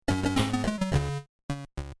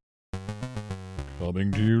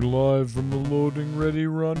Coming to you live from the loading ready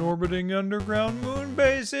run orbiting underground moon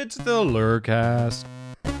base, it's the Lurcast.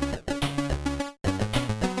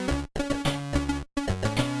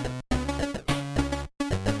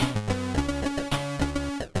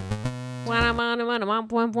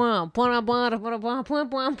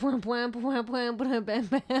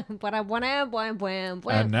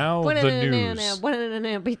 And now the news.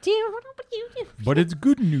 But it's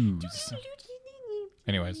good news.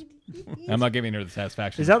 Anyways, I'm not giving her the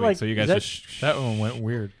satisfaction. Is that this week, like- so you guys is that- just that one went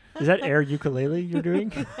weird. Is that air ukulele you're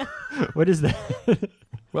doing? What is that?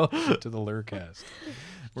 Welcome to the Lurcast.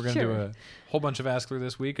 We're going to do Sure. a whole bunch of Ask Lur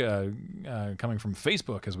this week, coming from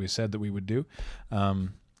Facebook, as we said that we would do.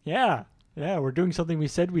 Yeah, we're doing something we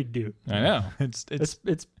said we'd do. I know it's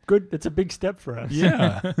It's good. It's a big step for us.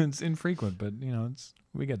 yeah, it's infrequent, but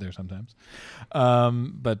we get there sometimes.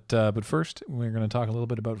 But first, we're going to talk a little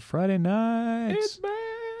bit about Friday nights.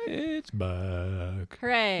 It's back.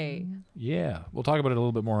 Hooray. Yeah, we'll talk about it a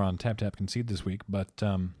little bit more on Tap Tap Concede this week, but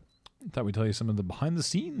thought we'd tell you some of the behind the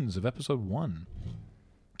scenes of episode 1.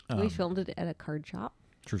 We filmed it at a card shop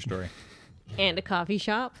True story. and a coffee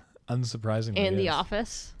shop Unsurprisingly, and the yes.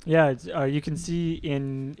 office. Yeah. It's, you can see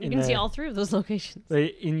in You can see all three of those locations.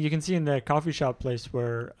 you can see in the coffee shop place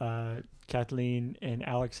where Kathleen and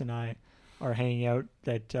Alex and I are hanging out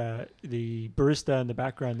that the barista in the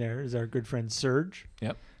background there is our good friend Serge.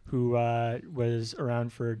 Yep. Who was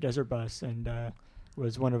around for Desert Bus and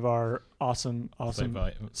was one of our awesome site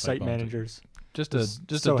volunteer. managers. Just Was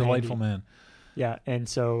a so delightful handy. man. Yeah, and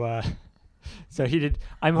so so he did.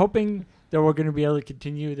 I'm hoping that we're going to be able to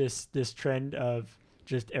continue this trend of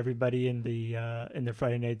just everybody in the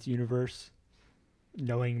Friday Nights universe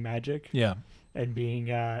knowing magic Yeah. and being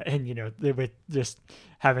they with just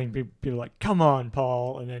having people like, come on,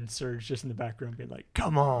 Paul, and then Serge just in the background being like,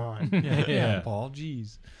 come on. yeah, Paul.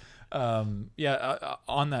 Jeez.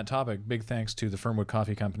 On that topic, big thanks to the Fernwood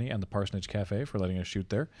Coffee Company and the Parsonage Cafe for letting us shoot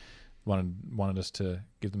there. Wanted us to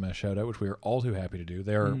give them a shout out, which we are all too happy to do.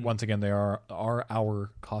 They are once again our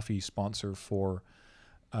coffee sponsor for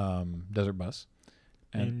Desert Bus.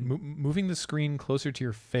 And moving the screen closer to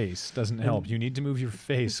your face doesn't help. You need to move your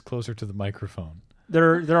face closer to the microphone.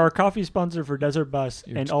 They're our coffee sponsor for Desert Bus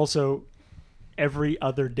and also every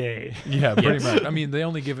other day. Yeah, pretty much. I mean, they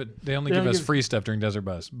only give us give- free stuff during Desert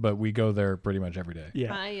Bus, but we go there pretty much every day.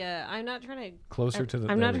 Yeah. I'm not trying to Closer to the.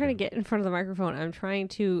 I'm there not we trying to go. get in front of the microphone. I'm trying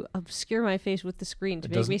to obscure my face with the screen to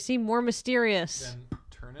make doesn't- me seem more mysterious. Then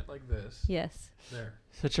turn it like this. Yes. There.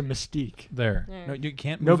 Such a mystique. There. There. No, you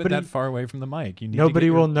can't move it Nobody- that far away from the mic. You need to Nobody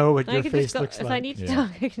get your- will know what I your can face just go, looks if like. I need to Yeah.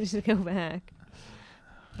 talk, I can just go back.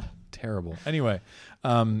 Terrible. Anyway,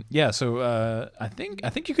 so I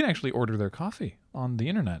think you can actually order their coffee on the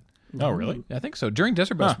internet. Oh, really? I think so. During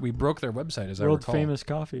Desert Bus, we broke their website, as I World recall. famous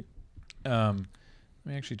coffee. Let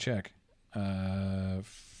me actually check.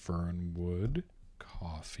 Fernwood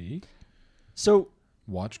Coffee. So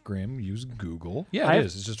Watch Grim. Use Google. Yeah, I it have-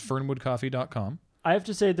 is. It's just fernwoodcoffee.com. I have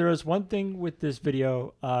to say there was one thing with this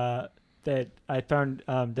video that I found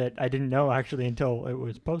that I didn't know actually until it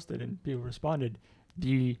was posted and people responded.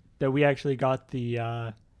 That we actually got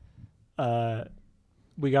the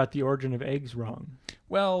origin of eggs wrong.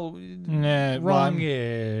 Well, wrong.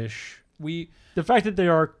 wrong-ish. The fact that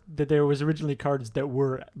there was originally cards that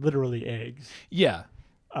were literally eggs. Yeah.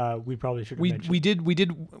 We probably should have We mentioned.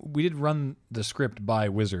 did run the script by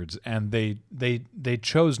Wizards, and they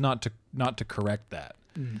chose not to correct that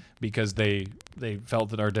because they felt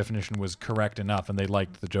that our definition was correct enough, and they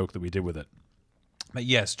liked the joke that we did with it. But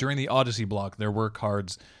yes, during the Odyssey block, there were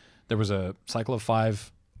cards. There was a cycle of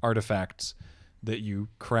 5 artifacts that you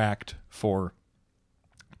cracked for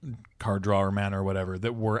card draw or mana or whatever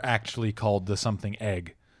that were actually called the something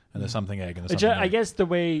egg and the something egg and the something I egg. guess the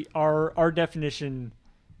way our definition,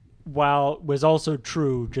 while was also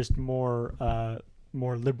true, just more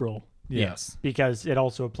liberal. Yes. Because it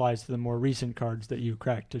also applies to the more recent cards that you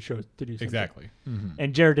cracked to do something. Exactly.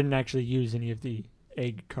 And Jared didn't actually use any of the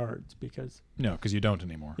egg cards because No, because you don't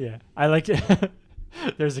anymore. I like to.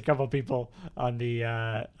 There's a couple people on the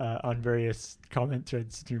on various comment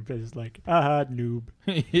threads like, noob.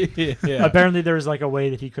 Yeah. Apparently there was like a way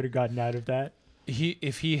that he could have gotten out of that.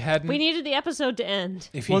 If he hadn't, We needed the episode to end.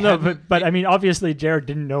 if he Well, no, hadn't- but I mean, obviously Jared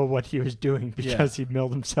didn't know what he was doing because he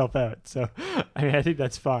milled himself out. So, I mean, I think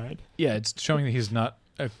that's fine. yeah, it's showing that he's not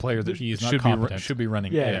a player that He is not should competent. should be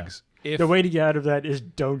running Yeah. eggs. If, The way to get out of that is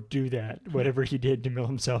don't do that. Whatever he did to mill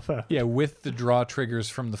himself out. yeah, with the draw triggers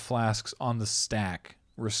from the flasks on the stack,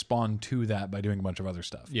 respond to that by doing a bunch of other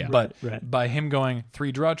stuff. Yeah. But Right. by him going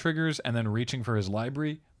 3 draw triggers and then reaching for his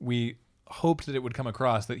library, we hoped that it would come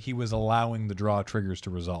across that he was allowing the draw triggers to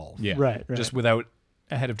resolve. Yeah. Right. Just without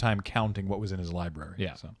ahead of time counting what was in his library.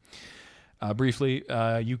 Yeah. So, briefly,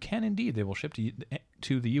 you can indeed. They will ship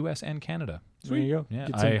to the U.S. and Canada. There you go. Yeah,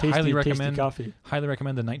 Get some I tasty, highly tasty recommend. coffee. Highly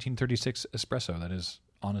recommend the 1936 espresso. That is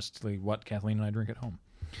honestly what Kathleen and I drink at home.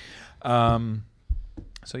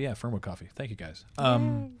 So yeah, Fernwood Coffee. Thank you guys.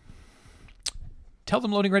 Tell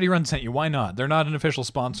them Loading Ready Run sent you. Why not? They're not an official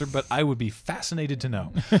sponsor, but I would be fascinated to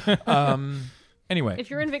know. Anyway, If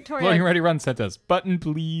you're in Victoria, Loading Ready Run sent us button,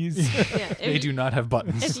 please. yeah, they do not have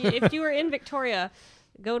buttons. if you were in Victoria,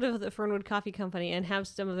 go to the Fernwood Coffee Company and have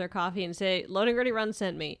some of their coffee and say, Loading Ready Run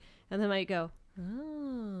sent me. And they might go,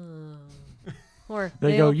 oh. Or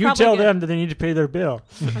They go, will you probably tell go- them that they need to pay their bill.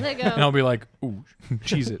 And they And go, I'll be like, ooh,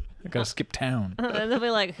 cheese it. I gotta skip town. and they'll be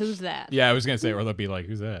like, who's that? Yeah, I was gonna say, or they'll be like,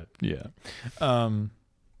 "Who's that?" Yeah.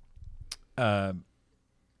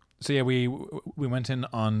 So yeah, we went in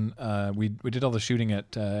on we did all the shooting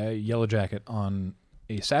at Yellow Jacket on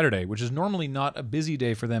a Saturday, which is normally not a busy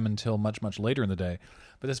day for them until much later in the day.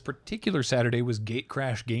 But this particular Saturday was Gate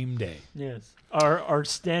Crash game day. Yes. Our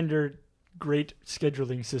standard great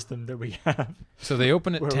scheduling system that we have, So they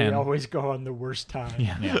open at where 10. we always go on the worst time.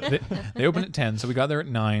 Yeah. They opened at 10, so we got there at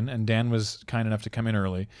 9, and Dan was kind enough to come in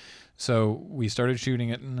early. So we started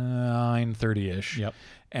shooting at 9:30ish. Yep.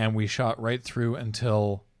 And we shot right through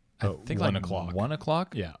until I think 1 like o'clock. 1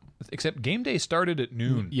 o'clock. Yeah. Except game day started at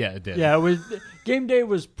noon. Yeah, it did. Yeah, it was game day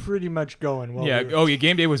was pretty much going well. Yeah. Oh, yeah.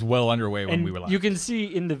 Game day was well underway when and we were live. you can see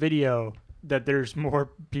in the video that there's more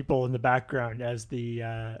people in the background as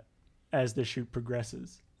the shoot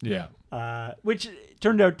progresses, Yeah. which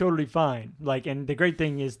turned out totally fine. Like, and the great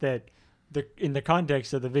thing is that in the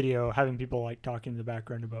context of the video, having people like talking in the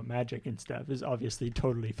background about Magic and stuff is obviously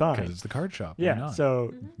totally Because fine. it's the card shop. Why Yeah, not?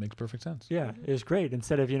 so Makes perfect sense. yeah, it was great.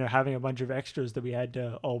 Instead of having a bunch of extras that we had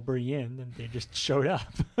to all bring in, and they just showed up.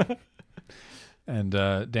 And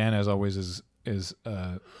Dan, as always, is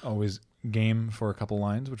always game for a couple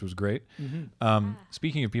lines, which was great.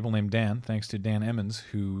 Speaking of people named Dan, thanks to Dan Emmons,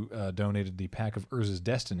 who donated the pack of Urza's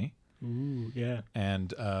Destiny. Ooh, yeah.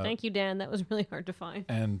 And Thank you, Dan. That was really hard to find.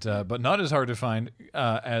 but not as hard to find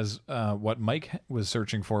as what Mike was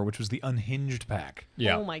searching for, which was the Unhinged pack.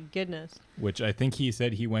 Yeah. Oh my goodness. Which I think he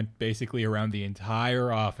said he went basically around the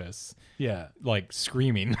entire office, Yeah. like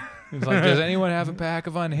screaming. He's like, does anyone have a pack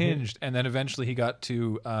of Unhinged? And then eventually he got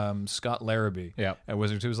to Scott Larrabee Yeah. at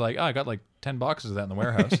Wizards, who was like, I got like 10 boxes of that in the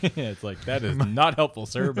warehouse. It's like, that is not helpful,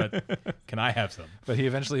 sir, but can I have some? But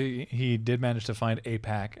he did manage to find a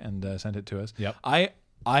pack and sent it to us. Yep. I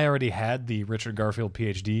already had the Richard Garfield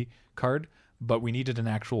PhD card, but we needed an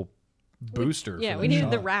actual booster. Yeah, for we that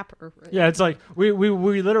needed the shot. wrapper. Yeah, it's like we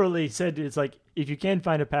literally said it's like if you can't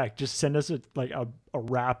find a pack, just send us a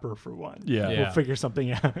wrapper for one. Yeah. Yeah. We'll figure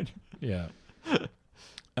something out. Yeah.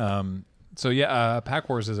 So yeah, Pack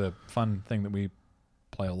Wars is a fun thing that we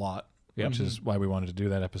play a lot, which is why we wanted to do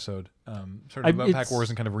that episode. Sort of about Pack it's- Wars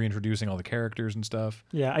and kind of reintroducing all the characters and stuff.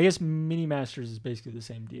 Yeah, I guess Mini Masters is basically the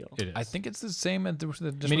same deal. It is. I think it's the same, just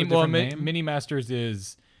with a Mini, different name. Mini Masters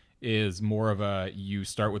is more of a, you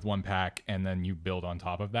start with one pack and then you build on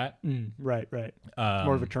top of that. Right.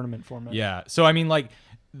 More of a tournament format. Yeah. So I mean, like,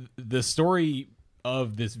 the story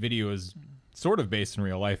of this video is sort of based in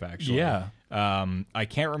real life, actually. Yeah. I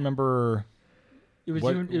can't remember. It was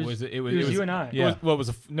What you. It was, it it was you and I. Yeah. It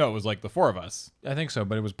was like the four of us. I think so,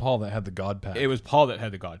 but it was Paul that had the God pack. It was Paul that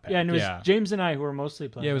had the God pack. Yeah, and it was James and I who were mostly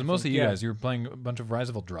playing. Yeah, it was I mostly think. you Yeah. guys. You were playing a bunch of Rise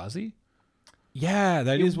of Eldrazi? Yeah,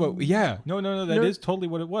 that is what. Yeah, no, that is No. totally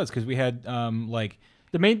what it was, because we had like,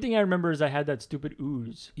 The main thing I remember is I had that stupid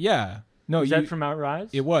ooze. yeah, no, Was that from Outrise?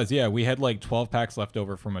 It was, yeah. We had like 12 packs left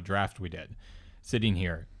over from a draft we did, sitting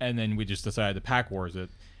here, and then we just decided to pack wars it,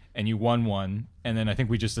 and you won one, and then I think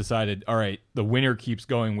we just decided, all right, the winner keeps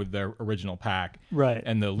going with their original pack, Right.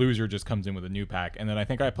 and the loser just comes in with a new pack, and then I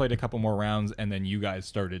think I played a couple more rounds, and then you guys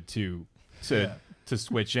started to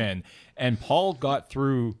switch in, and Paul got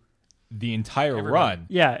through the entire run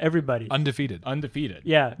Yeah, everybody. Undefeated. undefeated,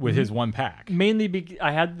 Yeah. with his one pack. Mainly,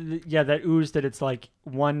 I had that ooze that it's like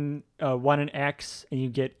one and X, and you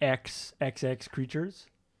get XX creatures.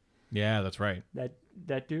 Yeah, that's right.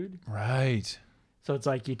 That dude. Right. So it's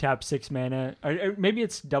like you tap 6 mana, or maybe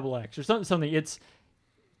it's double X or something. It's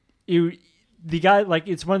the guy, like,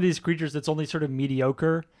 it's one of these creatures that's only sort of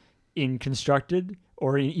mediocre in constructed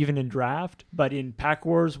or even in draft, but in Pack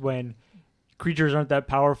Wars, when creatures aren't that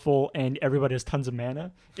powerful and everybody has tons of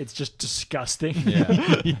mana, it's just disgusting.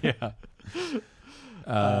 Yeah.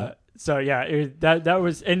 So yeah, that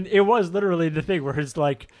was, and it was literally the thing where it's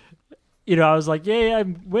like, I was like, "Yay,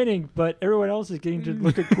 I'm winning!" But everyone else is getting to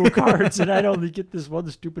look at cool cards, and I only get this one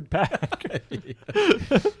stupid pack.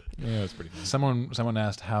 Yeah, it's pretty fun. Someone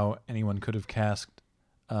asked how anyone could have cast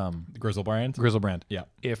Grizzlebrand. Grizzlebrand. Yeah.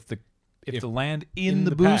 If the If land in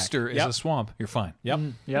the the pack. booster is Yep. a swamp, you're fine. Yep.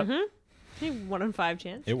 Yep. Hey, 1 in 5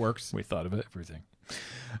 chance. It works. We thought of everything.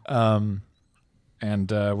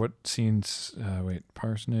 And what scenes?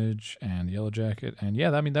 Parsonage and Yellow Jacket, and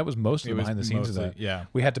yeah, I mean that was most of It the was behind the scenes of mostly- that. Yeah.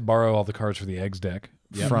 We had to borrow all the cards for the eggs deck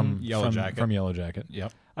Yep. from Yellow Jacket. From Yellow Jacket.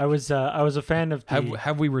 Yep. I was a fan of the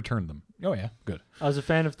Have we returned them? Oh yeah. Good. I was a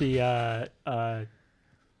fan of the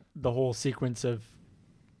whole sequence of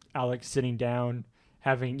Alex sitting down,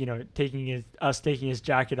 having taking his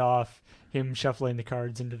jacket off, him shuffling the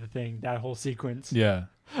cards into the thing. That whole sequence, Yeah.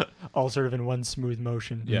 all sort of in one smooth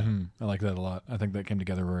motion. Yeah. I like that a lot. I think that came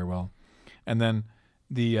together very well. And then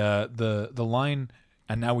the line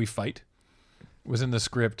 "and now we fight" was in the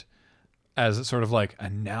script as sort of like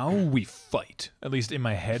 "and now we fight." At least in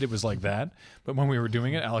my head, it was like that. But when we were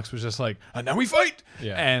doing it, Alex was just like "and now we fight,"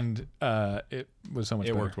 Yeah. and it was so much.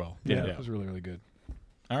 It better. worked well. Yeah, Yeah. it was really really good.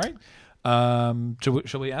 All right.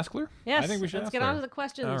 Shall we ask her? Yes. I think we should Let's ask get her. on to the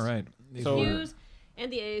questions. All right. The So- Q's and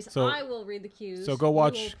the A's. So- I will read the Q's. so go You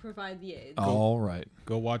watch- will provide the A's. All right.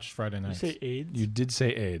 Go watch Friday You Night. say AIDS? You did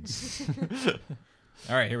say AIDS.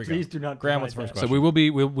 All right. Here we Please go. do not. Graham, provide what's the first that. So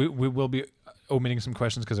we will be omitting some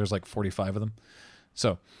questions because there's like 45 of them.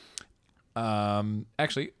 So,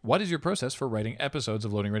 actually, what is your process for writing episodes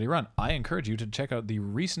of Loading Ready Run? I encourage you to check out the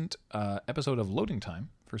recent episode of Loading Time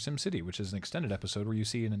for SimCity, which is an extended episode where you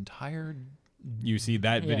see an entire You see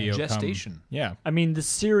that Yeah. video come- gestation. Yeah. I mean, the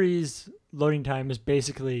series loading time is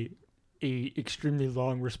basically a extremely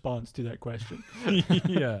long response to that question.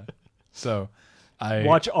 Yeah. So, I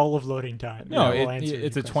Watch all of loading time. No, and it will answer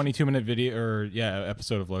it's your a question. 22-minute video or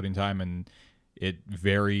episode of Loading Time, and it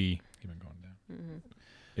very keep it going down.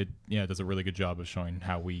 it does a really good job of showing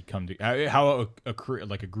how we come to how a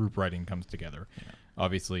group writing comes together. Yeah.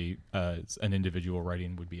 Obviously, an individual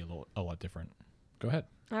writing would be a lot different. Go ahead.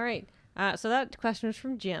 All right. So that question is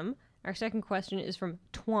from Jim. Our second question is from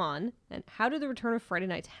Twan. And how did the return of Friday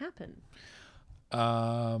nights happen?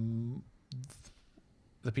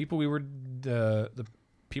 The people we were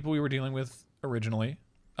dealing with originally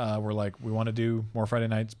were like, we want to do more Friday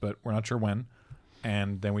nights, but we're not sure when.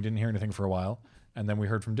 And then we didn't hear anything for a while. And then we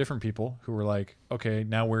heard from different people who were like, okay,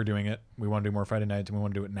 now we're doing it. We want to do more Friday nights, and we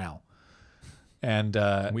want to do it now. And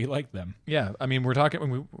We like them. yeah, I mean, we're talking.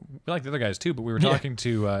 We like the other guys too, but we were talking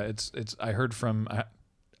to. I heard from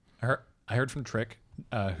Trick,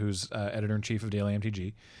 who's editor in chief of Daily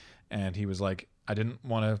MTG, and he was like, I didn't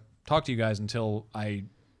want to talk to you guys until I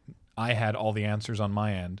had all the answers on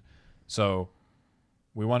my end. So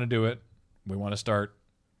we want to do it. We want to start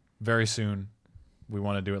very soon. We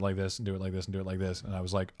want to do it like this and do it like this and do it like this. And I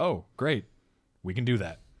was like, oh, great, we can do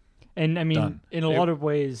that. And I mean, Done. in a lot of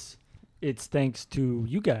ways, it's thanks to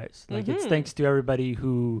you guys. Like, it's thanks to everybody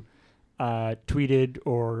who tweeted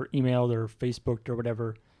or emailed or Facebooked or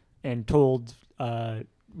whatever and told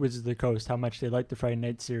Wizards of the Coast how much they liked the Friday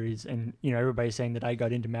Night series. And, everybody saying that I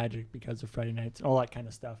got into Magic because of Friday Nights and all that kind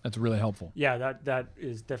of stuff. That's really helpful. Yeah, that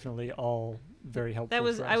is definitely all very helpful. That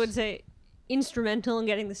was, for I would us. say, instrumental in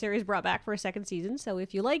getting the series brought back for a second season. So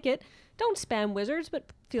if you like it, don't spam Wizards,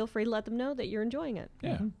 but feel free to let them know that you're enjoying it.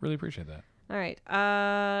 Yeah, really appreciate that. All right.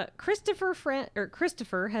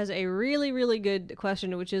 Christopher has a really, really good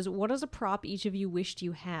question, which is, what is a prop each of you wished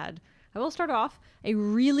you had? I will start off a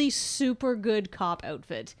really super good cop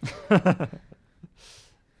outfit.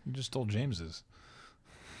 You just stole James's.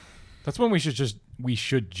 That's one we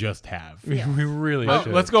should just have. Yeah. We really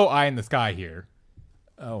should. Let's go eye in the sky here.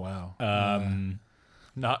 Oh wow.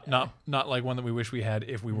 Not like one that we wish we had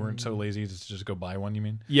if we weren't so lazy to just go buy one. You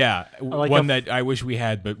mean? Yeah, like one that I wish we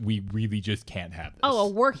had, but we really just can't have this. Oh, a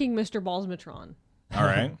working Mr. Ballsmatron. All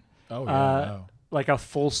right. Oh yeah. Like a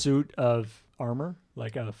full suit of armor,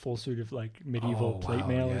 like a full suit of like medieval Oh, plate wow,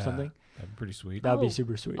 mail yeah. or something. That'd be pretty sweet. That would Oh. be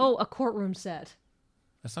super sweet. Oh, a courtroom set.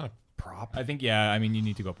 That's not a prop. I think, yeah, I mean, you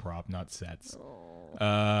need to go prop, not sets.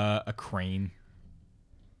 A crane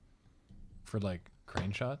For like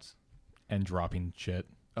crane shots. and dropping shit.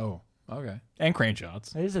 Oh, okay. And crane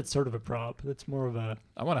shots. I guess it's sort of a prop. That's more of a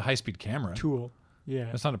I want a high-speed camera. tool. Yeah.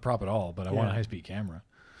 That's not a prop at all, but I want a Yeah. high-speed camera,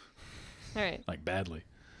 All right. like badly.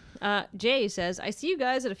 Jay says, I see you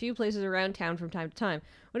guys at a few places around town from time to time.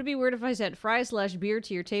 Would it be weird if I sent fries/beer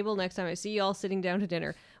to your table next time I see y'all sitting down to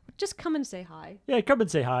dinner? Just come and say hi. Yeah, come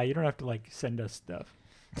and say hi. You don't have to like send us stuff.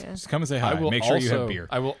 Yeah. Just come and say hi. I will Make sure you also- have beer.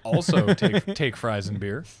 I will also take fries and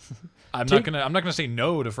beer. I'm not gonna say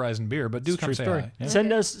no to fries and beer, but do It's a come true say story. hi. Yeah.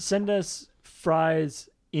 Send us fries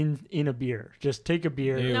in a beer. Just take a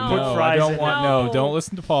beer, Ew, No. put no, I fries don't in want. it. No, No. don't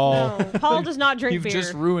listen to Paul. No, Paul does not drink You've beer.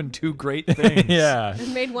 just ruined two great things. Yeah,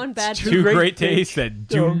 and made one bad Two two great great things tastes that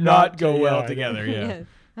do do not not go ta- well yeah, together. Yeah.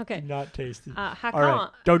 Yeah. Okay. Not tasty. Hakan. All right,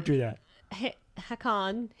 don't do that.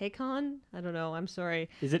 Hakon. I don't know. I'm sorry.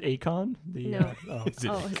 Is it Akon? No. Oh. Is it-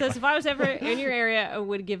 Oh, it says if I was ever in your area, I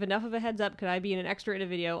would give enough of a heads up. Could I be in an extra in a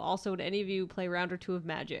video? Also, would any of you play a round or two of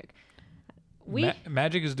Magic?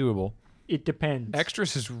 Magic is doable. It depends.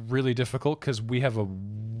 Extras is really difficult because we have a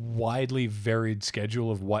widely varied schedule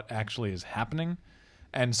of what actually is happening.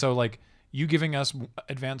 And so, like, you giving us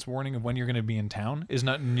advance warning of when you're going to be in town is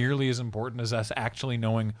not nearly as important as us actually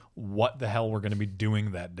knowing what the hell we're going to be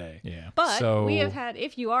doing that day. Yeah. But So, we have had,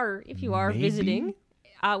 if you are maybe? visiting,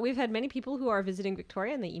 we've had many people who are visiting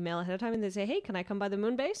Victoria and they email ahead of time and they say, hey, can I come by the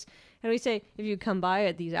moon base? And we say, if you come by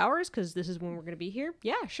at these hours, because this is when we're going to be here,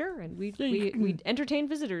 yeah, sure. And we entertain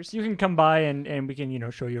visitors. You can come by and we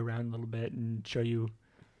can, show you around a little bit and show you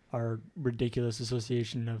our ridiculous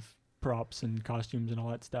association of props and costumes and all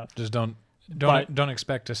that stuff. just don't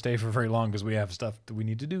expect to stay for very long because we have stuff that we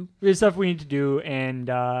need to do. We have stuff we need to do, and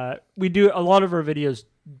we do a lot of our videos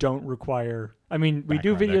don't require. I mean, we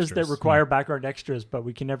do Background videos extras, that require background extras, but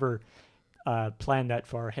we can never plan that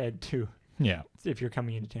far ahead too Yeah. if you're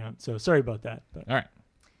coming into town. So sorry about that. But All right.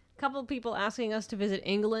 A couple of people asking us to visit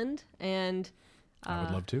England, and I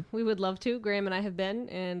would love to. we would love to. Graham and I have been,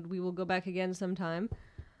 and we will go back again sometime.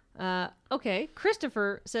 Okay,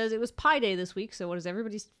 Christopher says it was Pie Day this week, so what is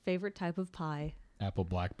everybody's favorite type of pie? Apple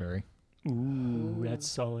blackberry. ooh, that's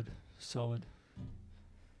solid.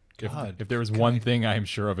 God, If there was one thing I am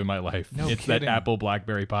sure of in my life, No it's kidding. that apple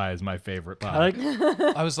blackberry pie is my favorite pie. I like.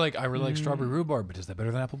 I was like, I really like strawberry rhubarb, but is that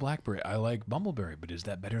better than apple blackberry? I like bumbleberry, but is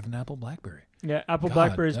that better than apple blackberry? Yeah, apple God,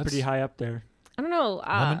 blackberry is that's- pretty high up there. I don't know.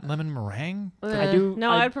 Lemon meringue? I do-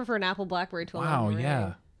 No, I- I'd prefer an apple blackberry to a Wow, lemon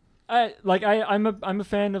yeah. I'm a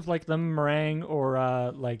fan of like lemon meringue or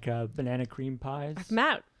banana cream pies. If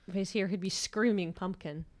Matt was here, he'd be screaming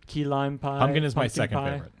pumpkin. Key lime pie. Pumpkin is my pumpkin second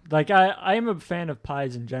pie. favorite. Like I am a fan of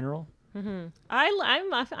pies in general. I'm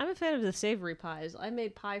a fan of the savory pies. I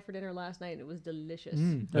made pie for dinner last night and it was delicious.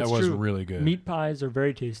 That That's was true. really good. Meat pies are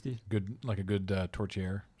very tasty. Good, like a good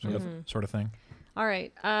tortilla sort of thing. All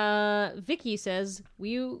right. Vicky says, will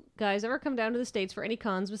you guys ever come down to the States for any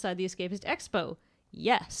cons beside the Escapist Expo?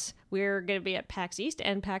 Yes. We're going to be at PAX East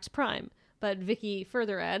and PAX Prime. But Vicky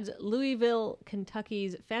further adds, Louisville,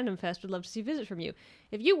 Kentucky's Fandom Fest would love to see a visit from you.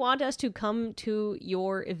 If you want us to come to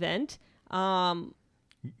your event,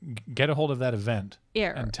 Get a hold of that event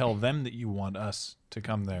yeah. and tell them that you want us to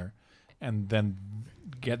come there, and then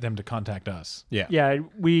get them to contact us. Yeah. Yeah,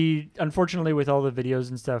 we unfortunately with all the videos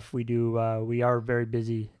and stuff we do, we are very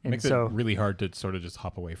busy, and Makes so it really hard to sort of just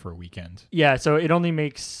hop away for a weekend. yeah, so it only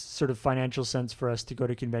makes sort of financial sense for us to go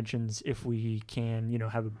to conventions if we can,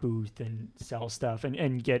 have a booth and sell stuff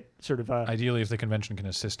and get sort of a Ideally, if the convention can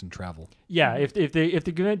assist in travel. yeah. If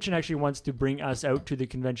the convention actually wants to bring us out to the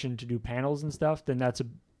convention to do panels and stuff, then that's a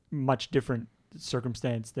much different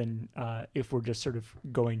circumstance than if we're just sort of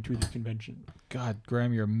going to the convention. God,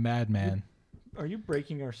 Graham, you're a madman. Are you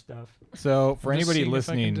breaking our stuff? So for I'm just anybody seeing if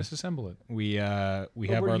I can listening, disassemble it. we have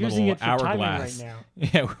we're our using little it for timing hourglass. right now.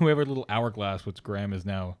 Yeah, we have our little hourglass, which Graham is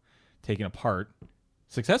now taking apart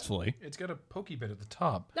successfully. It's got a pokey bit at the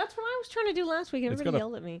top. That's what I was trying to do last week. It's Everybody got a-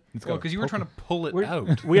 yelled at me. It's Well, got a because you were poke- trying to pull it We're-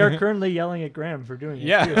 out. We are currently yelling at Graham for doing it.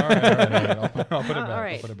 Yeah. too. all right. I'll put it back. All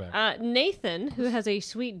right. I'll put it back. Nathan, who has a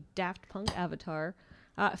sweet Daft Punk avatar,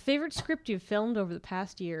 favorite script you've filmed over the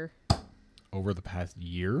past year? over the past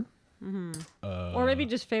year. Or maybe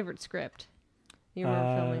just favorite script you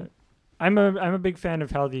remember filming? I'm a big fan of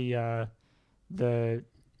how the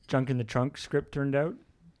Junk in the Trunk script turned out.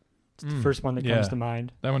 It's the first one that yeah. comes to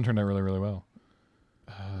mind. That one turned out really, really well.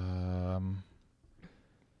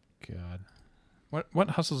 God. What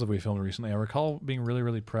hustles have we filmed recently? I recall being really,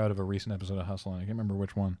 really proud of a recent episode of Hustle, and I can't remember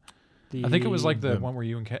which one. I think it was like the one where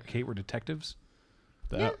you and Kate were detectives.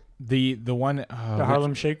 The one the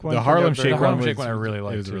Harlem Shake one. the turned Harlem out very Shake The Harlem one Shake was, one I really it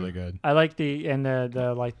liked, was too. really good. I like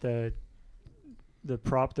the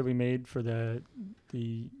prop that we made for the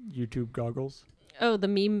YouTube goggles. Oh, the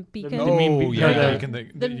meme beacon. The meme Oh, be- yeah. the- beacon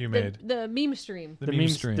that you made. The meme stream. The meme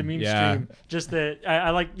stream. The meme Yeah. stream. Just I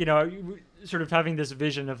like sort of having this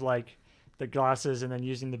vision of like the glasses and then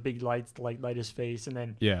using the big lights to like light his face, and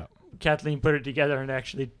then Yeah. Kathleen put it together and it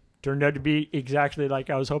actually turned out to be exactly like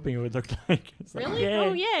I was hoping it would look like. It's like, Really?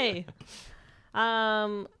 yay. Oh,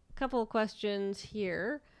 yay. Couple of questions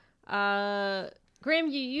here. Graham,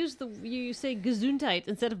 you say Gesundheit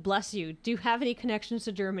instead of bless you. Do you have any connections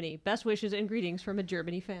to Germany? Best wishes and greetings from a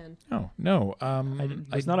Germany fan. Oh no, I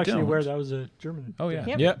was not actually don't. aware that was a German. Oh yeah,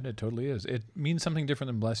 Yep. yeah, it totally is. It means something different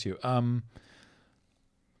than bless you.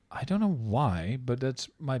 I don't know why, but that's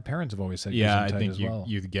my parents have always said. Yeah, I Gesundheit think as you well.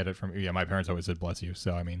 you get it from. Yeah, my parents always said bless you.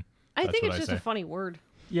 So I mean, I that's think what it's I just say. a funny word.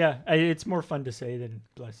 Yeah, it's more fun to say than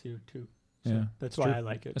bless you too. So Yeah, that's it's why true. I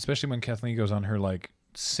like it. Especially when Kathleen goes on her like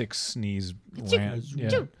 6 sneeze Achoo, rant. Yeah.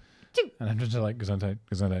 achoo, achoo. And I'm just like Gesundheit,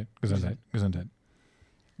 Gesundheit, Gesundheit, Gesundheit.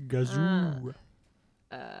 Gazoo.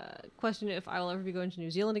 Question if I will ever be going to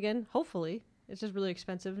New Zealand again. Hopefully. It's just really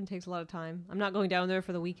expensive and takes a lot of time. I'm not going down there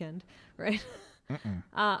for the weekend, right?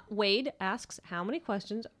 Wade asks how many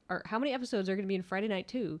episodes are going to be in Friday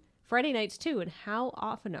Nights 2, and how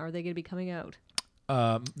often are they going to be coming out?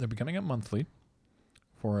 They're becoming up monthly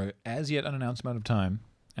for a as yet unannounced amount of time,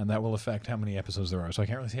 and that will affect how many episodes there are. So I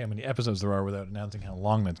can't really say how many episodes there are without announcing how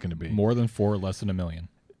long that's going to be. more than 4, less than 1 million.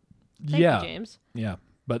 Thank yeah, you, James. yeah,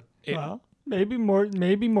 but Well, maybe more than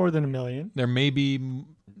 1 million. there may be,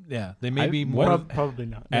 they may be more. Probably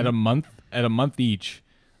not. At a month each,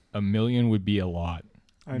 1 million would be a lot.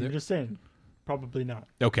 I'm just saying, probably not.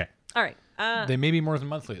 Okay. All right. They may be more than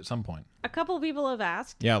monthly at some point. A couple of people have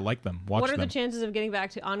asked, Yeah, like them. Watch what are them. the chances of getting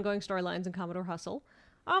back to ongoing storylines in Commodore Hustle?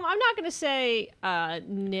 I'm not going to say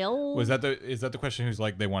nil. Is that the question? Who's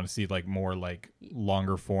like they want to see like more like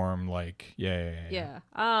longer form like Yeah.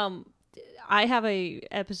 I have a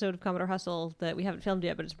episode of Commodore Hustle that we haven't filmed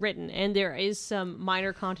yet, but it's written, and there is some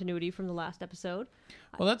minor continuity from the last episode.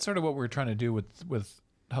 Well, that's sort of what we're trying to do with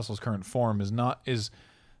Hustle's current form is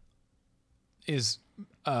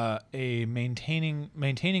a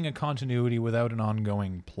maintaining a continuity without an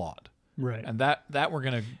ongoing plot, Right. and that we're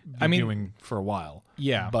gonna be doing for a while.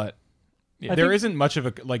 Yeah. But I There think- isn't much of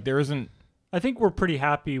a like there isn't I think we're pretty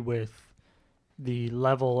happy with the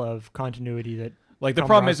level of continuity that. like the Commodore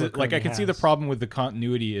problem is Hustle that, like I currently can see the has. problem with the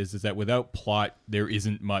continuity is that without plot there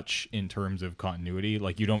isn't much in terms of continuity.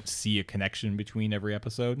 Like you don't see a connection between every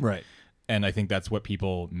episode. right, And I think that's what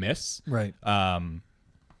people miss. right.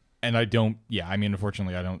 And I don't. Yeah, I mean,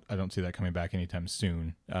 unfortunately, I don't see that coming back anytime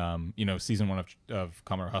soon. Season 1 of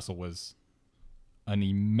Commodore Hustle was an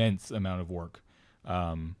immense amount of work,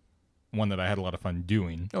 one that I had a lot of fun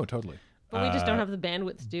doing. Oh, totally. But we just don't have the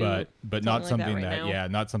bandwidth to do But not something like that, right now.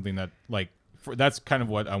 not something that like that's kind of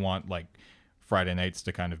what I want like Friday nights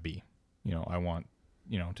to kind of be. I want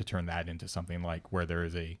to turn that into something like where there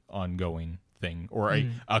is a ongoing thing or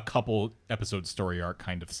a couple episode story arc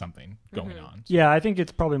kind of something going on. Yeah, I think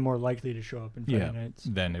it's probably more likely to show up in Friday Yeah. nights.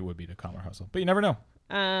 Then it would be to Commodore Hustle, but you never know.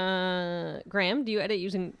 Graham, do you edit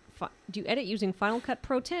using Final Cut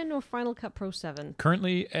Pro 10 or Final Cut Pro 7?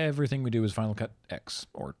 Currently, everything we do is Final Cut X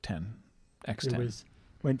or 10, X10.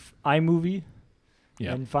 Went iMovie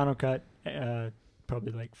Yeah. and Final Cut,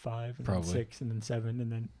 probably like 5, and Probably. then 6, and then 7,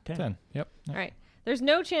 and then 10. 10. Yep. All right. There's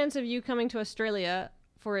no chance of you coming to Australia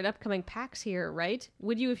for an upcoming PAX here, right?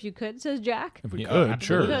 Would you if you could, says Jack? If we Yeah, could, You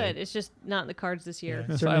sure. could. It's just not in the cards this year.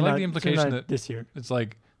 Yes, certainly I like not- the implication certainly not that- this year. It's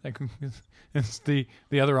like it's the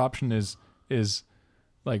other option is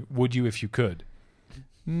like, would you if you could?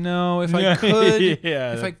 No, if I could,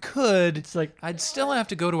 Yeah. if I could, It's like, I'd still have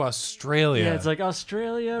to go to Australia. yeah, it's like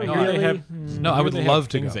Australia, No, really? they have- no, I would They have love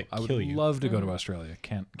to go. things that I would kill you. love to go to Australia.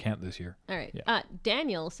 Can't this year. All right. Yeah.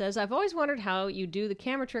 Daniel says, I've always wondered how you do the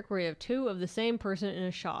camera trick where you have 2 of the same person in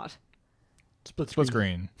a shot. Split Split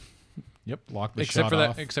screen. screen. Yep. Lock the Except shot for that,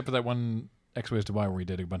 off. except for that one X Ways to Y where we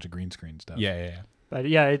did a bunch of green screen stuff. Yeah. But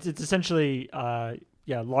yeah, it's essentially,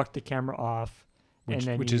 lock the camera off. Which, and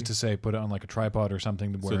then which you, is to say, put it on like a tripod or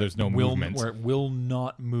something where there's no it will, movement. where it will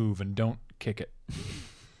not move, and don't kick it.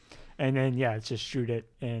 and then it's just shoot it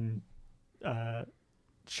and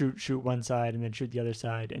shoot one side and then shoot the other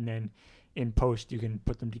side, and then in post you can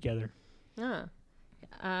put them together.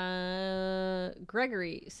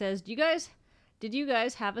 Gregory says, did you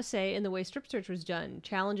guys have a say in the way strip search was done?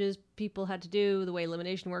 Challenges people had to do, the way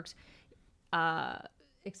elimination works,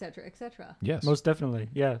 et cetera, et cetera. Yes. Most definitely,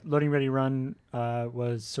 yeah. Loading Ready Run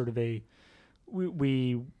was sort of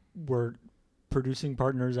we were producing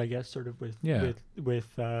partners, I guess, sort of with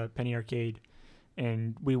Penny Arcade,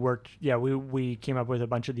 and we worked. Yeah, we came up with a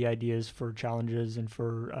bunch of the ideas for challenges and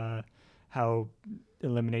for how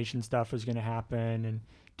elimination stuff was going to happen and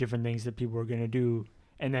different things that people were going to do,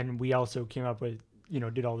 and then we also came up with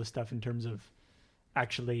did all this stuff in terms of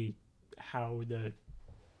actually how the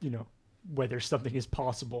whether something is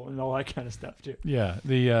possible and all that kind of stuff too. Yeah,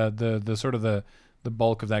 the sort of the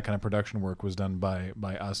bulk of that kind of production work was done by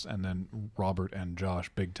us, and then Robert and Josh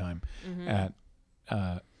big time at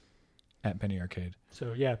at Penny Arcade.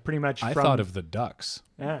 So yeah, pretty much. I from, thought of the Ducks.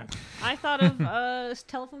 Yeah. I thought of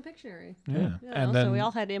Telephone Pictionary. Yeah, Yeah, and so then we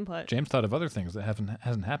all had input. James thought of other things that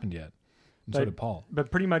hasn't happened yet, and so But- did Paul.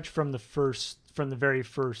 But pretty much from the very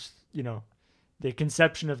first, the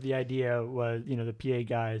conception of the idea was, the PA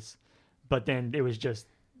guys, but then it was just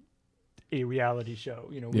a reality show.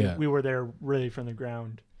 Yeah. We were there really from the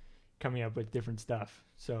ground, coming up with different stuff.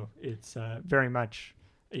 So it's very much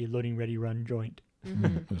a loading ready run joint.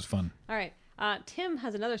 It was fun. All right. Tim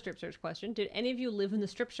has another strip search question. Did any of you live in the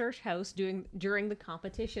strip search house during the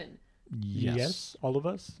competition? Yes. All of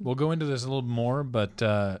us. We'll go into this a little more, but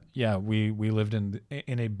yeah, we lived in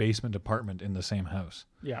a basement apartment in the same house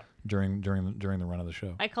Yeah. during the run of the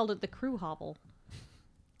show. I called it the crew hovel.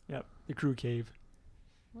 Yep. The crew cave.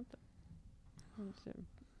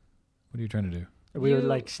 What are you trying to do? We would You-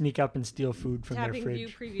 like sneak up and steal food from their Tapping view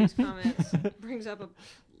fridge. previous comments brings up a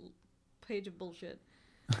page of bullshit.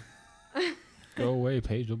 Go away,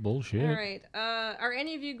 page of bullshit. All right. Are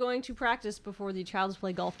any of you going to practice before the Child's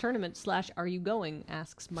Play Golf Tournament / Are you going?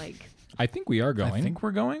 Asks Mike. I think we are going. I think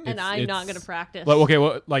we're going. And I'm not it's- going to practice. Well, okay,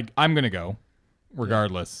 well, like I'm gonna go,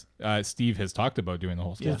 regardless. Steve has talked about doing the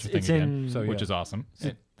whole sponsor thing It's again, in So, which yeah. is awesome.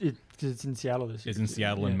 it's in Seattle this year. It's in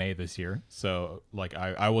Seattle in Yeah. May this year, so like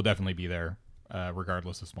I will definitely be there,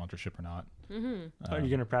 regardless of sponsorship or not. Are you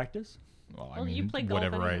gonna practice? Well, I Well, mean, you play golf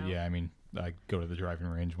whatever. anyhow. I mean, I go to the driving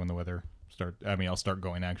range when the weather I'll start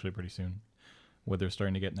going actually pretty soon. Weather's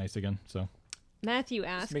starting to get nice again, so. Matthew It's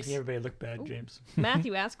asks. making everybody look bad, James.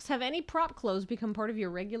 Matthew asks, have any prop clothes become part of your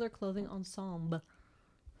regular clothing ensemble?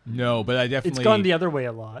 No, but I It's definitely. gone the other way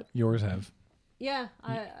a lot. Yours have Yeah,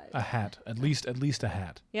 a hat, at least a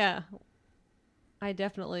hat. yeah. I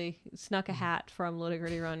definitely snuck a hat from Loading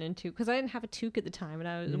Ready Run into because I didn't have a toque at the time,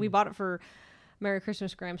 and we bought it for Merry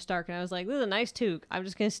Christmas, Graham Stark, and I was like, "This is a nice toque. I'm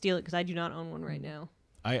just gonna steal it because I do not own one right now."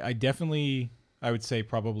 I definitely, I would say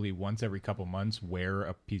probably once every couple months, wear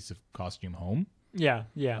a piece of costume home. Yeah.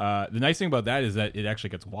 The nice thing about that is that it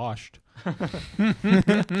actually gets washed.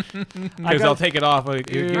 got- Because I'll take it off. Our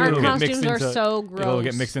It'll get mixed costumes are into, so gross. it'll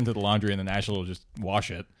get mixed into the laundry, and then Ashley will just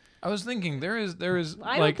wash it. I was thinking there is I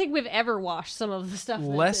don't like think we've ever washed some of the stuff.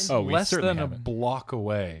 that's less in- Oh, we less certainly than a haven't. block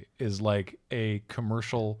away is like a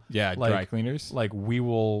commercial. Yeah, like, dry cleaners. Like we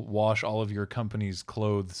will wash all of your company's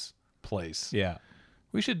clothes place. Yeah,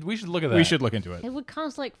 We should look at that. we should look into it. It would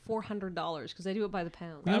cost like $400 because they do it by the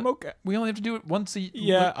pound. I'm okay. We only have to do it once a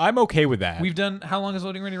Yeah, I'm okay with that. We've done. How long has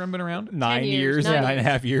Loading Ready Run been around? 9 years, years, nine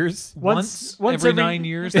 9.5 years. Once every every 9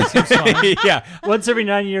 years. That seems fine. Yeah, once every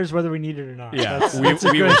 9 years, whether we need it or not. yeah. That's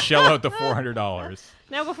we will shell out the $400.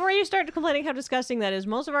 Now, before you start complaining how disgusting that is,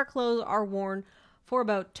 most of our clothes are worn for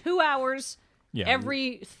about 2 hours Yeah,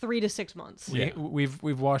 every 3 to 6 months. Yeah. We've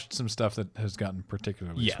washed some stuff that has gotten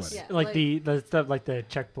particularly Yes. sweaty. Yeah, like the stuff like the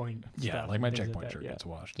checkpoint. Yeah, stuff like and my things checkpoint that, shirt yeah. gets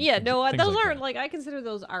washed. Yeah, Things- no, things those like aren't that. like I consider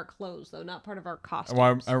those our clothes though, not part of our costumes.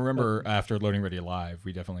 Well, I remember after Loading Ready Live,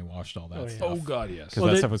 we definitely washed all that Oh, yeah. stuff. Oh God, yes. Because Well,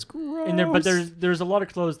 that they- stuff was gross. And but there's a lot of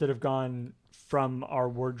clothes that have gone from our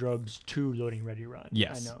wardrobes to Loading Ready Run.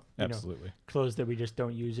 Yes, I know. absolutely. Clothes that we just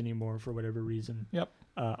don't use anymore for whatever reason. Yep.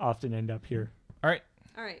 Often end up here. All right.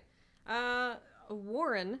 All right.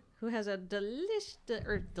 Warren, who has a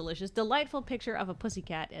delightful picture of a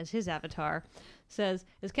pussycat as his avatar, says,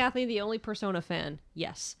 "Is Kathleen the only Persona fan?"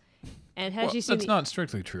 Yes. And has Well, she seen that's not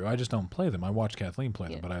strictly true. I just don't play them. I watch Kathleen play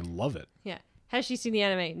Yeah. them, but I love it. Yeah. Has she seen the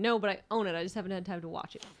anime? No, but I own it. I just haven't had time to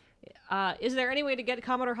watch it. Is there any way to get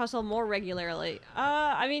Commodore Hustle more regularly?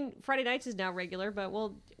 I mean, Friday nights is now regular, but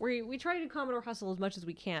we try to do Commodore Hustle as much as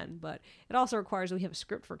we can, but it also requires that we have a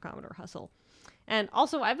script for Commodore Hustle. And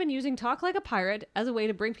also, I've been using Talk Like a Pirate as a way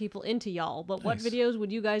to bring people into y'all, but what Nice. videos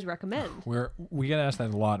would you guys recommend? We get asked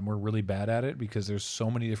that a lot, and we're really bad at it because there's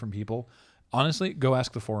so many different people. Honestly, go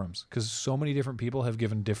ask the forums because so many different people have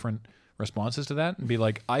given different responses to that and be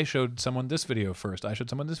like, I showed someone this video first. I showed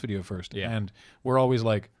someone this video first. Yeah. And we're always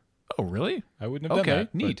like, oh, really? I wouldn't have done Okay,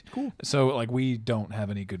 that. but neat. Cool. So, like, we don't have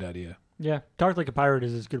any good idea. Yeah. Talk Like a Pirate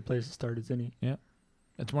is as good a place to start as any. Yeah.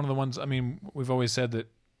 It's one of the ones, I mean, we've always said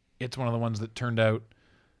that it's one of the ones that turned out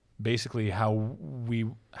basically how we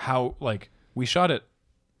shot it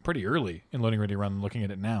pretty early in Loading Ready Run looking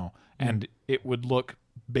at it now, and it would look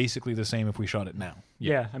basically the same if we shot it now.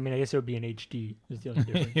 Yeah. I mean, I guess it would be an HD is the only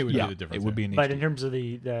difference. It would Yeah, be the difference. it would be an But HD. in terms of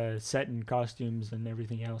the set and costumes and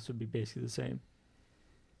everything else would be basically the same.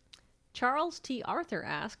 Charles T. Arthur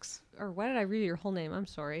asks, or why did I read your whole name? I'm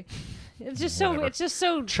sorry. It's just so. Whatever. It's just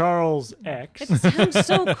so. Charles X. It sounds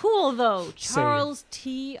so cool though. Charles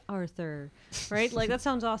T. Arthur, right? Like that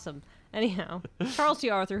sounds awesome. Anyhow, Charles T.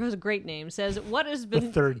 Arthur, who has a great name, says, "What has the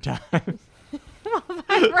been third time. Well, if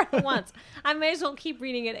I read it once, I may as well keep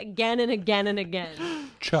reading it again and again and again.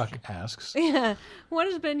 Chuck asks, Yeah. What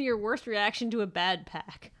has been your worst reaction to a bad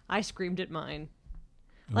pack? I screamed at mine.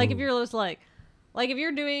 Like if you're just like if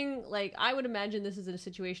you're doing like, I would imagine this is in a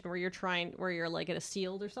situation where you're like at a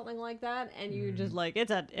sealed or something like that, and you're just like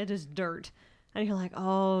it is dirt, and you're like,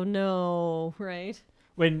 oh no, right?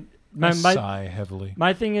 When I my sigh heavily.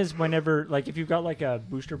 my thing is, whenever like if you've got like a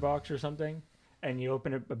booster box or something, and you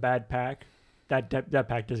open a bad pack, that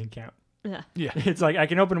pack doesn't count. Yeah. Yeah. It's like I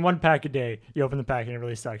can open one pack a day. You open the pack and it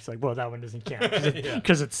really sucks. Like, well, that one doesn't count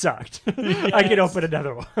because it sucked. I can open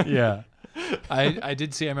another one. Yeah. I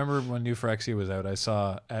did see, I remember when New Phyrexia was out, I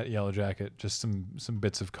saw at Yellow Jacket just some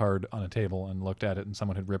bits of card on a table and looked at it, and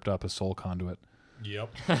someone had ripped up a Soul Conduit.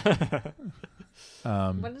 Yep.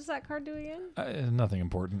 What does that card do again? Nothing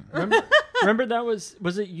important. Remember that was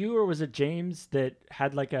it you or was it James that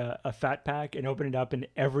had like a fat pack and opened it up and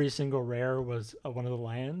every single rare was one of the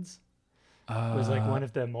lands? It was like one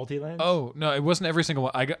of the multi-lands? Oh, no, it wasn't every single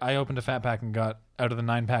one. I opened a fat pack and got, out of the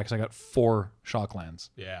 9 packs, I got 4 Shocklands.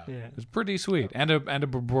 Yeah. Yeah. It was pretty sweet. And a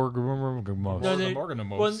Borgamos. No, they-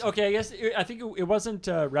 Morganamos. Well, okay, I guess I think it wasn't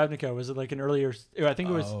Ravnica. Was it like an earlier? I think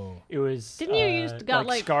it was. Oh. It was. Didn't you used got,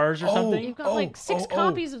 like- scars or something? You've got like 6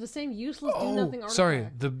 copies of the same useless do nothing artifact. Sorry,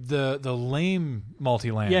 the lame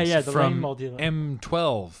multi-lands. Yeah, the from lame multi-land.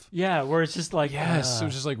 M12. Yeah, where it's just like Yes, it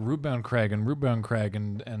was just like Rootbound Crag and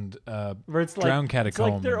where it's like Drown it's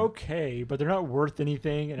Catacomb. like they're okay, but they're not worth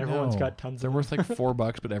anything, and everyone's No, got tons. They're of worth like $4,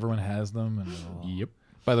 but everyone has them. And, Yep.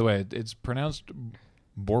 By the way, it's pronounced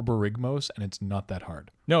Borborygmos, and it's not that hard.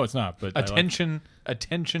 No, it's not. But Attention,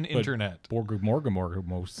 internet.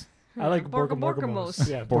 Morgamos. I like Borgamorgamos. Borgamorgamos.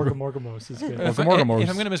 Yeah, Borgamorgamos is good. If Borgamorgamos.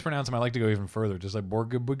 I'm going to mispronounce them, I like to go even further, just like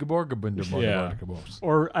Borgamorgamos.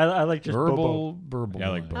 Or I like just Bobo. Burble. Yeah,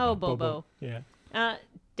 I like Bobo. Oh, Bobo. Yeah.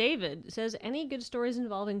 David says, any good stories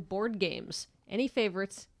involving board games? Any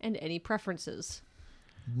favorites and any preferences?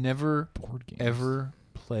 Never Board games. ever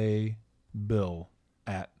play Bill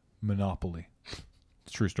at Monopoly. It's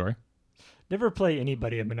a true story. Never play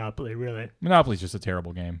anybody at Monopoly, really. Monopoly's just a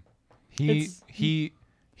terrible game. He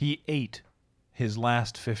ate his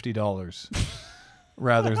last $50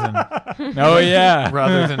 rather than Oh yeah.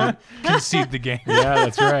 rather than concede the game. Yeah,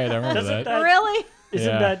 that's right. I remember Doesn't that. Really? Isn't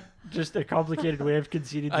Yeah. that just a complicated way of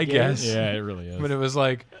conceding the I game? guess. Yeah, it really is. But it was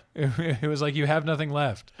like you have nothing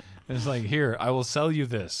left. And it's like, here, I will sell you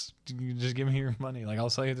this. You just give me your money. Like, I'll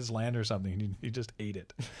sell you this land or something. And he just ate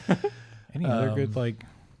it. Any other good, like,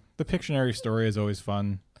 the Pictionary story is always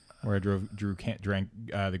fun, where I drank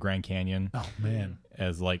the Grand Canyon Oh man,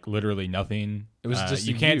 as like literally nothing. It was just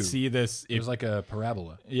you a can't view. see this. it was like a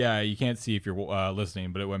parabola. Yeah, you can't see if you're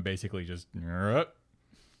listening, but it went basically just.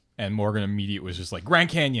 And Morgan immediate was just like Grand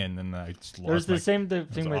Canyon, and I just lost. There's the my- same it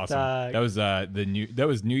thing was with. awesome. That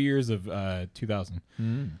was New Year's of 2000.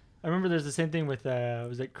 I remember there's the same thing with.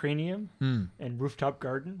 Was it Cranium Hmm. and Rooftop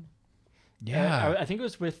Garden? Yeah. I think it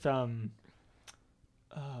was with.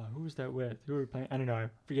 Who was that with? Who were we playing? I don't know. I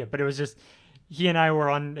forget. But it was just he and I were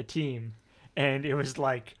on a team, and it was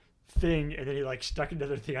like thing, and then he like stuck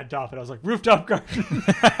another thing on top, and I was like Rooftop Garden.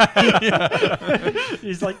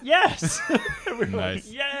 He's like yes. And we were Nice.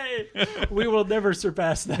 like, yay! We will never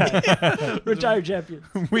surpass that. Retired champions.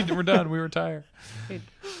 We're done. We retire.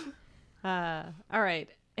 All right.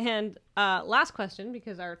 And last question,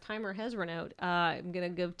 because our timer has run out. I'm going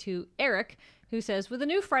to go to Eric, who says, with the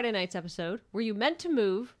new Friday Nights episode, were you meant to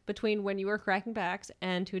move between when you were cracking packs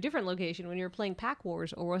and to a different location when you were playing Pack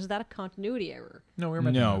Wars, or was that a continuity error? No, we were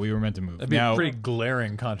meant to No, move. we were meant to move. That'd be Now, a pretty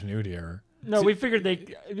glaring continuity error. No, we figured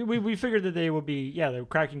we figured that they will be they're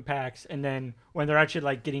cracking packs, and then when they're actually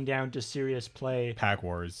like getting down to serious play, Pack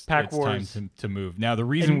Wars. Pack it's Wars. time to move. Now the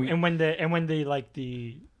reason and when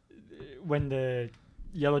the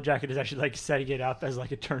Yellow Jacket is actually like setting it up as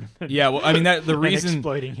like a tournament. yeah, well, I mean that the and reason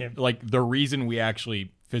exploiting him. like the reason we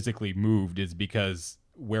actually physically moved is because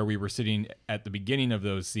where we were sitting at the beginning of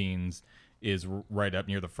those scenes is right up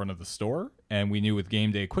near the front of the store, and we knew with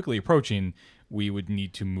game day quickly approaching, we would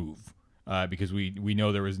need to move because we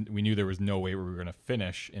knew there was no way we were going to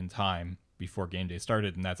finish in time before game day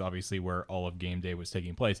started, and that's obviously where all of game day was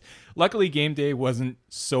taking place. Luckily, game day wasn't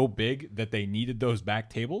so big that they needed those back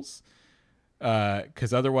tables,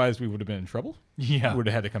 because otherwise we would have been in trouble. Yeah. Would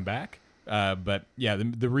have had to come back. But yeah,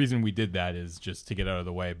 the reason we did that is just to get out of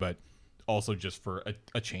the way, but also just for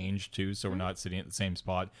a change too, so we're not sitting at the same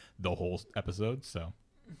spot the whole episode. So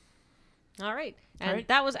All right. And All right.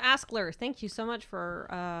 that was Askler. Thank you so much for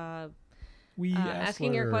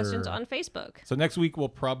asking your questions on Facebook. So next week we'll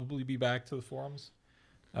probably be back to the forums.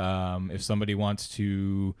 If somebody wants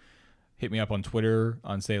to hit me up on Twitter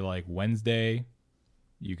on say like Wednesday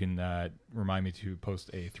you can remind me to post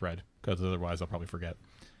a thread, because otherwise I'll probably forget.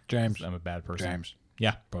 James. I'm a bad person. James.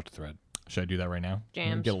 Yeah. Post a thread. Should I do that right now?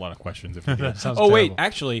 James. We get a lot of questions if we do. That sounds Oh, wait. terrible.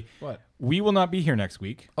 Actually, What? we will not be here next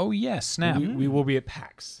week. Oh, yes. Snap. We will be at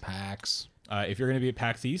PAX. PAX. If you're going to be at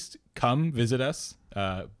PAX East, come visit us.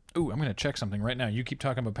 Ooh, I'm going to check something right now. You keep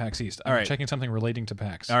talking about PAX East. I'm All right. checking something relating to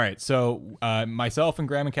PAX. All right, so myself and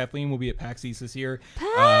Graham and Kathleen will be at PAX East this year,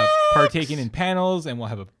 partaking in panels, and we'll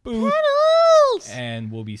have a booth,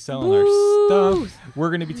 and we'll be selling our stuff. We're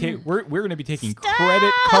gonna be we're gonna be taking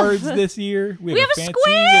credit cards this year. We have a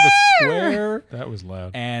square, That was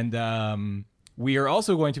loud. and we are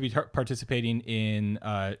also going to be participating in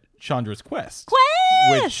Chandra's Quest,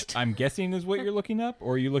 which I'm guessing is what you're looking up,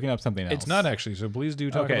 or are you looking up something else? It's not actually, so please do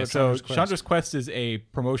talk Okay, about so Chandra's Quest. Chandra's Quest is a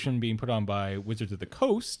promotion being put on by Wizards of the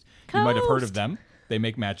Coast. You might have heard of them. They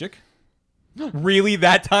make magic. Really?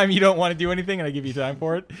 That time you don't want to do anything and I give you time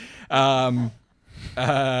for it?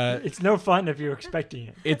 It's no fun if you're expecting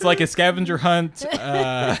it. It's like a scavenger hunt.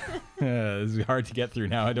 This is hard to get through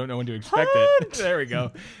now. I don't know when to expect it. There we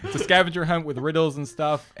go. It's a scavenger hunt with riddles and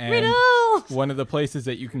stuff. And Riddles! one of the places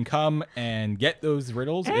that you can come and get those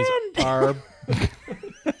riddles is our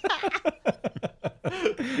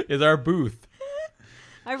is our booth.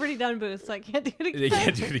 I've already done booths, so I can't do it again. They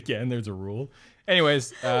can't do it again. There's a rule.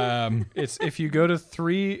 Anyways, It's if you go to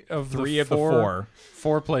three of the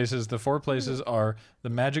four places. The four places are the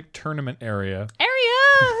Magic Tournament area,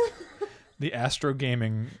 Area! the Astro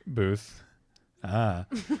Gaming booth, the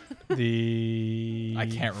I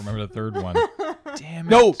can't remember the third one. damn it.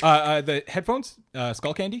 No, the headphones,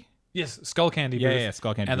 Skull Candy. Yes, Skull Candy booth. Yeah,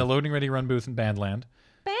 Skull Candy and the booth. Loading Ready Run booth in Bandland.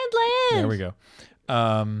 Bandland! There we go.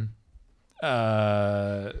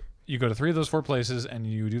 You go to three of those four places and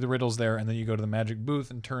you do the riddles there, and then you go to the magic booth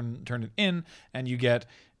and turn it in, and you get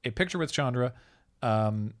a picture with Chandra,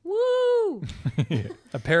 Woo!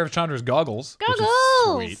 a pair of Chandra's goggles, Goggles!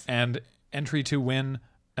 sweet. and entry to win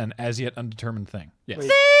an as yet undetermined thing. Yes.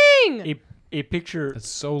 Wait. Thing! A picture It's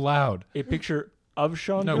so loud. of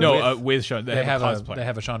Chandra. No, with Sean. They have a cosplay. They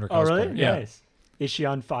have a Chandra Oh, cosplay. really? Yeah. Nice. Is she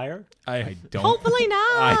on fire? I don't. Hopefully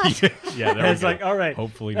not! Yeah, there we It's go. like, all right.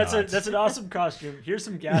 Hopefully that's not. that's an awesome costume. Here's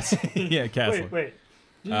some gas. Yeah, Castle. Wait.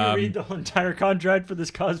 Did you read the whole entire contract for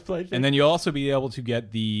this cosplay thing? And then you'll also be able to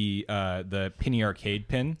get the Penny Arcade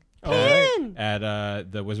pin. Pin!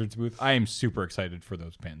 At the Wizards booth. I am super excited for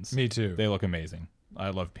those pins. Me too. They look amazing.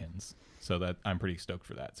 I love pins, so that I'm pretty stoked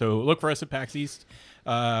for that. So look for us at PAX East.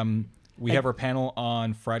 We have our panel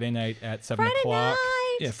on Friday night at 7 Friday o'clock.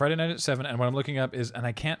 night! Yeah, Friday night at 7. And what I'm looking up is, and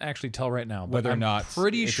I can't actually tell right now, but Whether or I'm not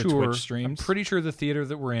pretty it's a sure. Twitch streams. I'm pretty sure the theater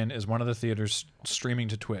that we're in is one of the theaters streaming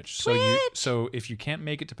to Twitch. So if you can't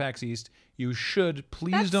make it to PAX East, you should.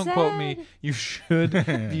 Please That's don't quote me. sad. You should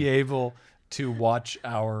be able to watch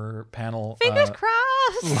our panel Fingers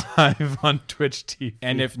crossed! live on Twitch TV.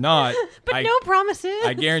 And if not, But no promises!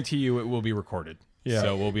 I guarantee you it will be recorded. Yeah.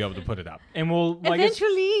 So we'll be able to put it up. And I guess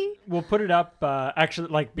Eventually. we'll put it up. Actually,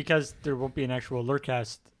 like because there won't be an actual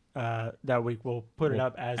Lurkcast that week, we'll put it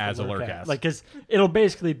up as a the Lurkcast. Like, because it'll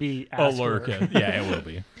basically be Oh, Ask Her. lurk. Yeah, it will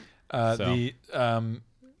be.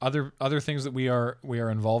 So. The other things that we are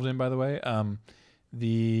involved in, by the way.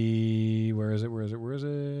 Where is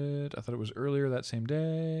it? I thought it was earlier that same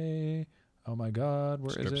day. Oh my God, where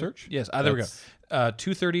is Strip it? search? Yes, there we go.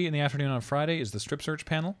 2:30 in the afternoon on Friday is the strip search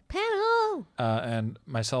panel, Panel! and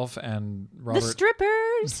myself and The Robert,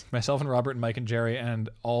 strippers! and Mike and Jerry, and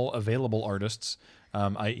all available artists,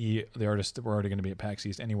 i.e. the artists that were already going to be at PAX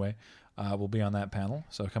East anyway, will be on that panel.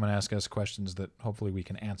 So come and ask us questions that hopefully we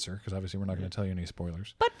can answer, because obviously we're not going to tell you any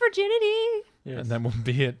spoilers. But virginity! Yes. And then we'll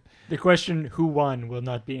be at The question "Who won?" will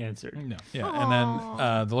not be answered. No. yeah, and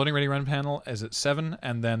then the Loading Ready Run panel is at 7,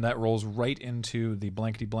 and then that rolls right into the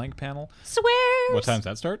Blankety Blank panel, Swears! What time's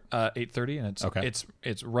that start? 8:30, and Okay.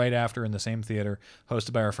 it's right after in the same theater,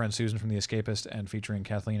 hosted by our friend Susan from The Escapist, and featuring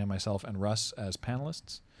Kathleen and myself and Russ as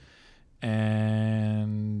panelists.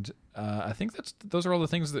 And I think those are all the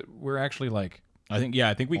things that we're actually like I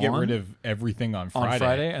think we get On? rid of everything on Friday. on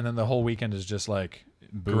Friday, and then the whole weekend is just like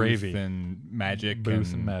Booth gravy, and magic.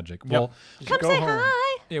 booth and magic. Yep. Well, Come Go say home.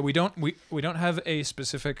 hi! yeah, we don't have a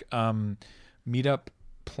specific meetup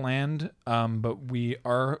planned, but we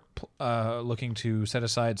are looking to set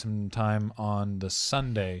aside some time on the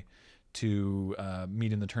Sunday to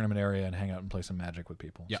meet in the tournament area and hang out and play some Magic with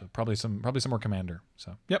people. Yeah. So probably some more Commander.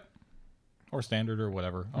 So Yep. Or standard or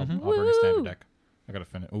whatever. I'll Mm-hmm. bring a standard Woo! deck. I gotta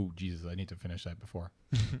finish. Oh Jesus! I need to finish that before.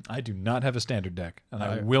 I do not have a standard deck, and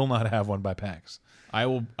I I- will not have one by PAX. I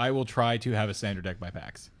will try to have a standard deck by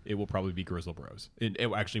PAX. It will probably be Grizzle Bros. It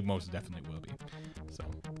actually most definitely will be. So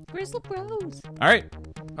Grizzle Bros! all right.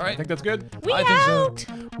 All right. I think that's good. We I out.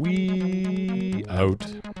 think so. We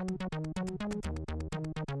out.